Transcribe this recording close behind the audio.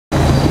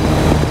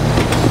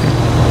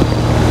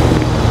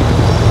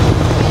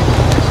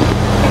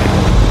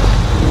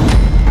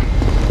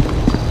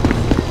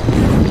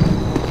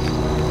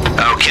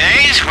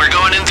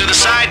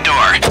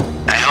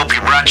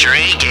brought your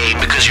A game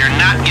because you're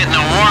not getting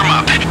a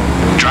warm-up.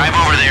 Drive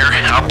over there,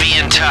 and I'll be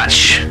in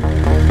touch.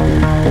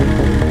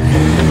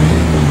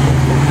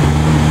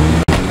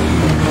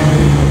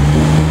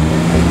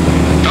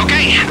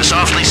 Okay, the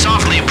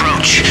softly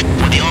approach.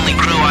 With the only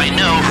crew I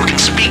know who can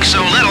speak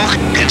so little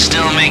and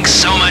still make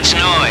so much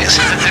noise.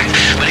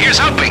 But here's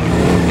hoping.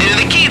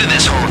 The key to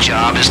this whole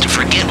job is to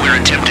forget we're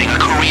attempting a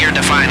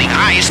career-defining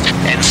heist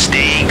and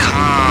stay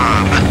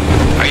calm.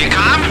 Are you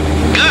calm?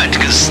 Good,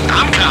 because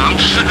I'm calm.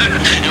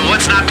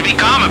 What's not to be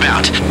calm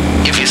about?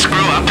 If you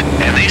screw up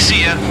and they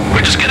see you,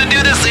 we're just gonna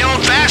do this the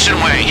old-fashioned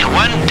way,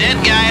 one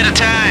dead guy at a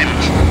time.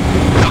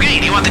 Okay,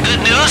 do you want the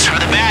good news or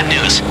the bad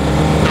news?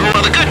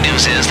 Well, the good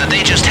news is that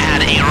they just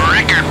had a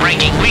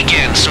record-breaking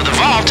weekend, so the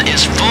vault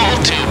is full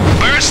to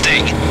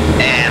bursting.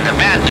 And the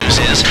bad news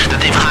is that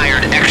they've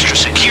hired extra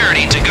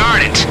security to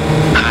guard it.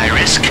 High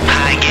risk,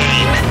 high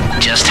gain.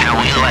 Just how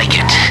we like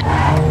it.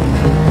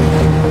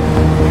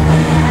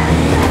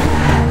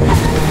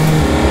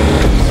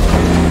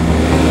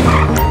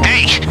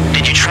 Hey,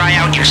 did you try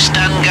out your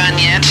stun gun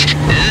yet?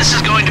 This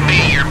is going to be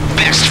your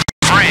best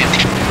friend.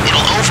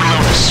 It'll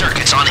overload the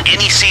circuits on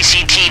any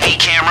CCTV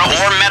camera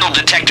or metal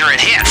detector it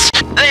hits.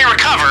 They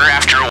recover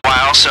after a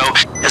while, so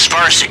as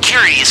far as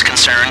security is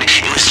concerned,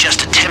 it was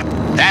just a tip.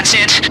 That's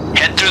it.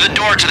 Head through the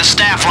door to the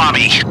staff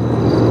lobby.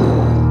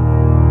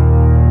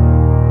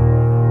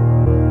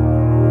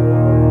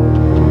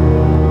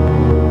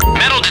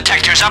 Metal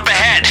detector's up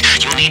ahead.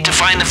 You'll need to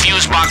find the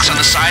fuse box on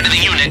the side of the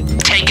unit,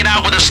 take it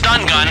out with a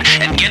stun gun,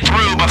 and get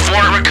through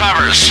before it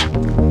recovers.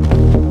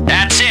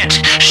 That's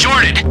it.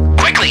 Shorted.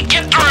 Quickly,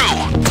 get through!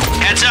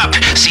 Heads up,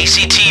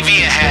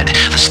 CCTV ahead.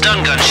 The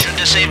stun gun should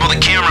disable the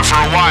camera for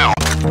a while.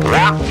 Or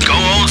go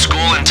old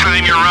school and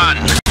time your run.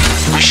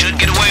 We should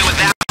get away with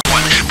that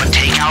one, but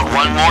take out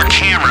one more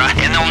camera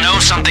and they'll know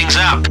something's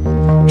up.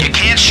 You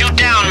can't shoot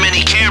down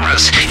many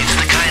cameras. It's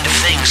the kind of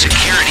thing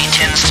security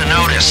tends to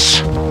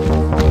notice.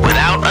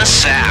 Without a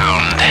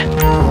sound.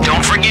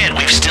 Don't forget,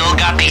 we've still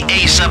got the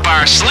ace up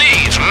our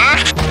sleeve, huh?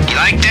 You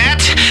like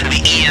that?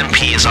 The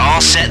EMP is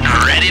all set and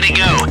ready to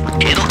go.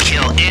 It'll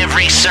kill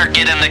every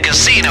circuit in the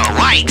casino.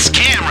 Lights,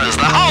 cameras,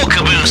 the whole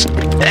caboose.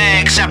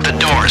 Except the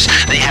doors.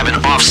 They have an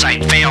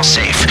off-site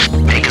failsafe.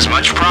 Make as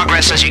much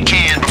progress as you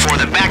can before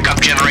the backup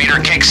generator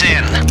kicks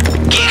in.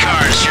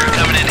 Keycards sure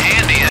coming in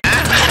handy,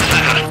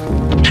 huh?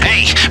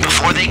 Hey,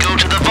 before they go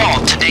to the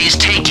vault, today's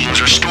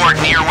takings are stored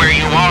near where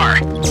you are.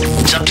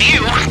 It's up to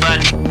you,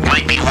 but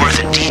might be worth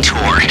a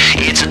detour.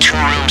 It's a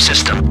two-room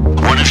system.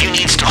 One of you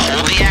needs to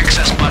hold the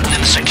access button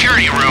in the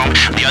security room,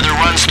 the other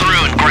runs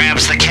through and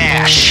grabs the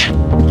cash.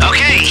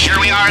 Okay, here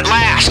we are at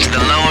last,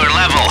 the lower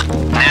level.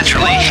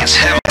 Naturally, it's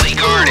heavily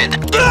guarded.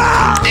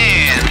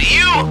 And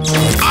you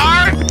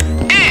are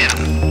in!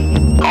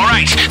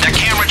 Alright, the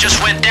camera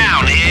just went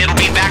down. It'll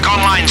be back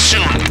online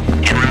soon.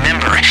 And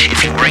remember,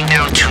 if you bring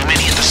down too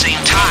many at the same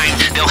time,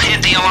 they'll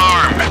hit the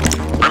alarm.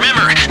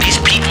 Remember, these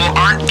people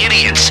aren't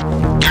idiots.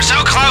 You're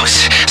so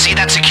close. See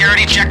that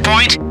security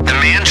checkpoint? The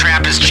man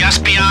trap is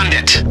just beyond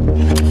it.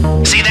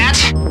 See that?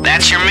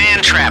 That's your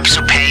man trap,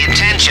 so pay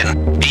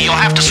attention. You'll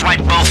have to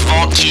swipe both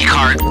vault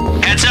keycards.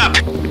 Heads up.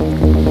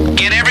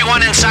 Get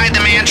everyone inside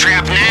the man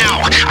trap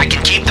now. I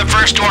can keep the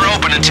first door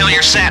open until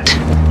you're set.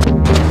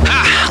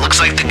 Ah, looks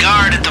like the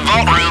guard at the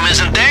vault room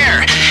isn't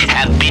there.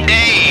 Happy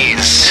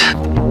days.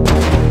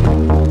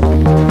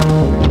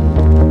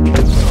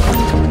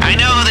 I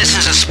know this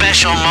is a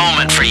special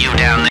moment for you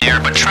down there,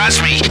 but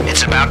trust me,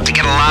 it's about to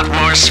get a lot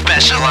more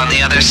special on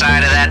the other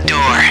side of that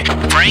door.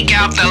 Break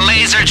out the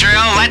laser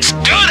drill, let's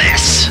do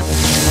this!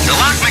 The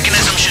lock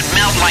mechanism should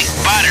melt like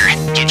butter.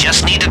 You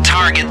just need to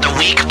target the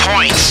weak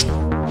points.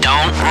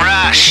 Don't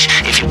rush.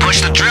 If you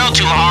push the drill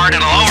too hard,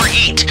 it'll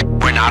overheat.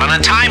 We're not on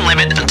a time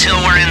limit until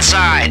we're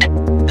inside.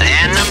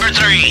 And number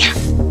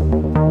 3.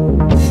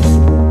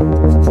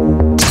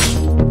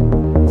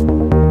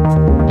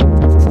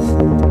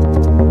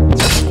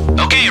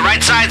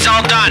 Right side's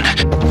all done.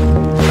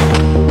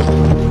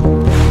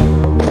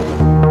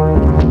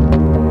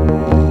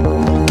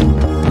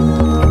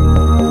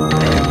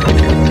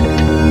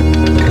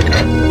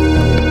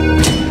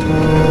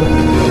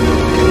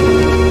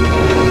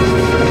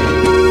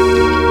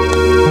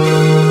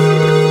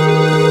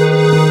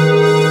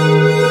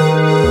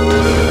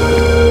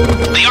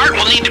 The art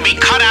will need to be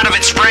cut out of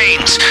its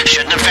frames.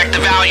 Shouldn't affect the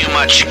value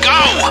much.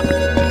 Go!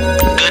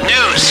 Good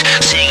news.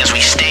 Seeing as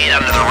we stayed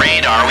under the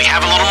radar, we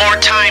have a little more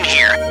time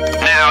here.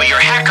 Now, your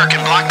hacker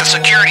can block the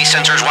security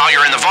sensors while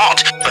you're in the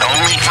vault, but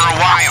only for a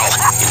while.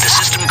 If the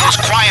system goes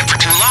quiet for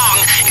too long,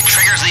 it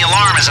triggers the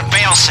alarm as a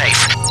failsafe.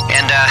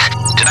 And,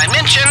 did I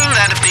mention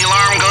that if the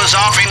alarm goes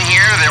off in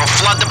here, they'll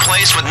flood the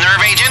place with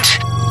nerve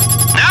agent?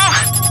 No?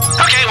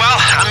 Okay, well,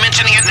 I'm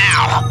mentioning it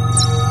now.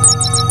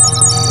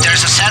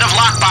 There's a set of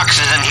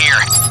lockboxes in here.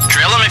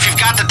 Drill them if you've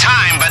got the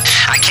time, but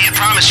I can't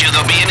promise you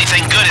there'll be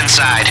anything good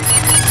inside.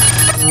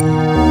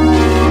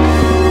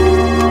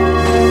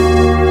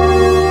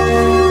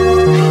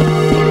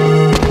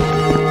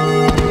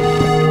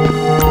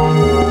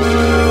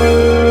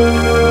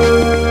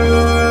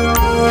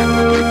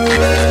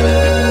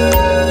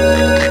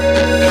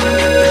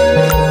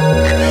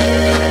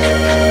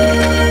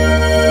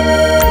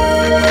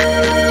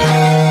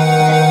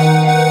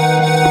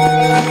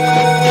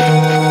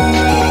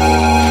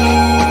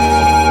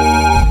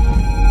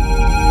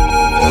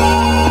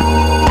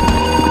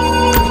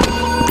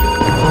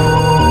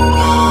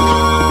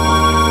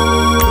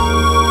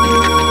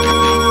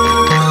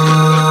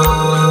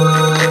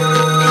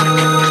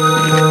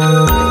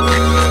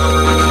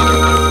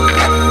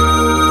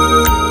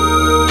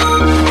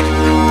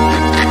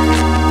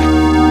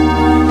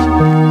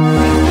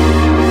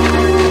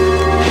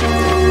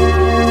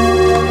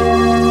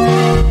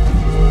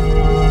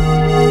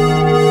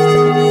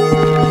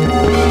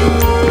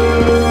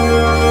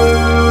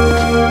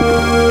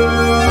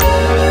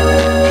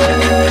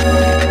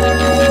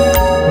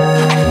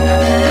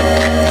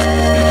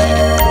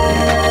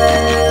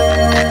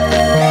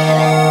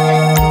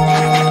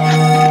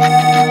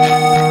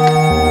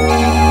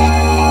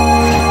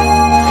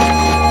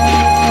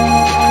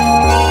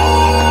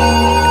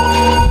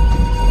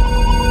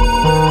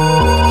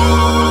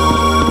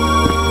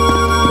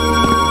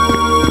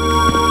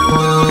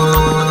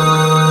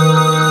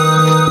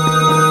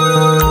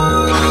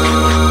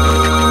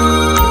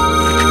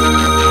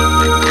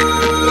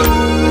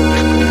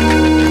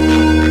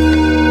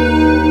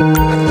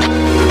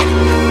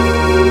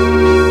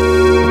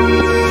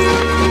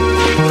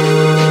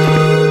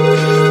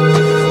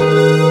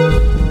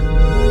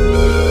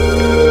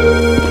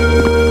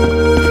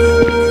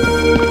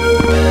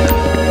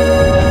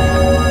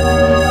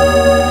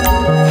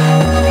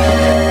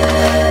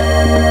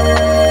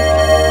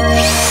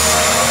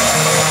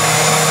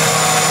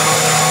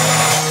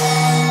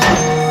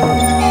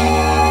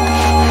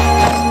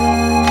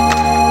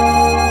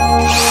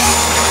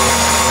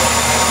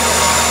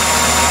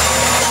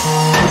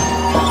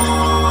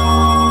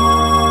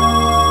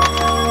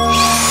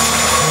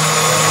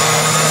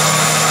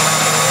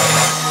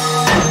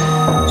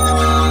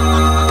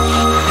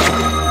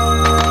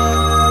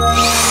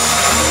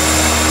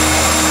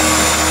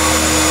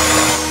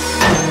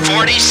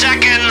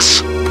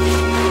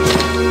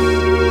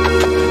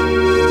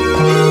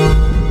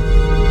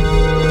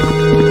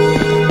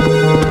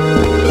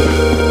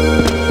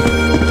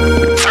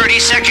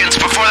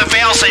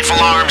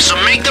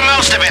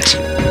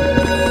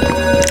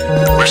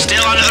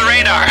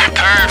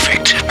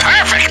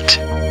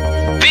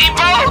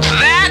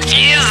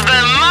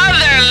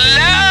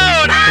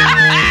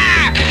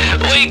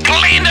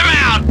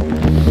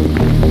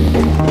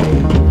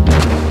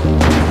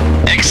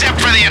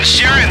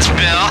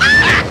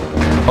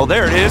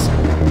 there it is.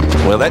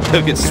 Well, that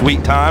took its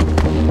sweet time.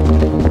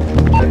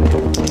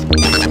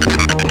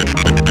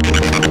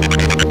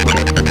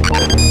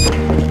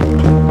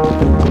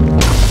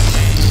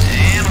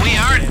 And we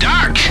are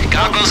dark.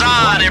 Goggles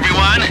on,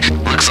 everyone.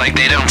 Looks like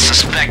they don't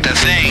suspect a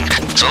thing.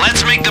 So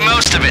let's make the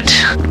most of it.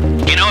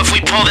 You know, if we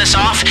pull this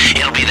off,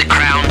 it'll be the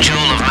crown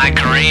jewel of my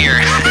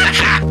career.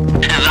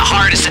 The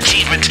hardest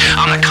achievement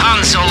on the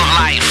console of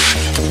life.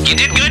 You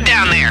did good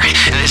down there.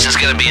 This is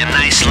gonna be a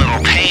nice little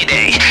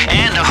payday,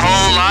 and a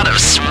whole lot of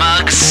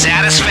smug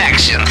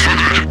satisfaction.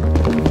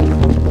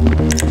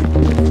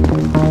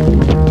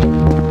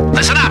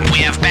 Listen up,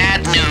 we have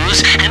bad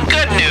news and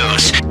good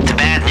news. The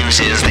bad news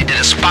is they did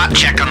a spot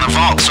check on the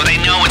vault, so they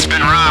know it's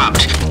been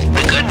robbed.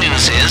 The good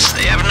news is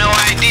they have no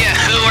idea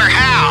who or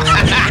how.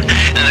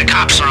 The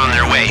cops are on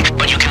their way,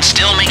 but you can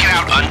still make it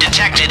out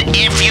undetected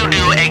if you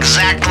do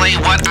exactly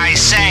what I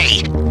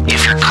say.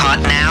 If you're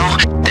caught now,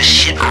 the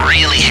shit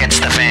really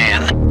hits the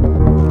fan.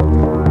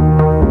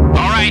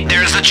 All right,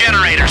 there's the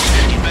generator.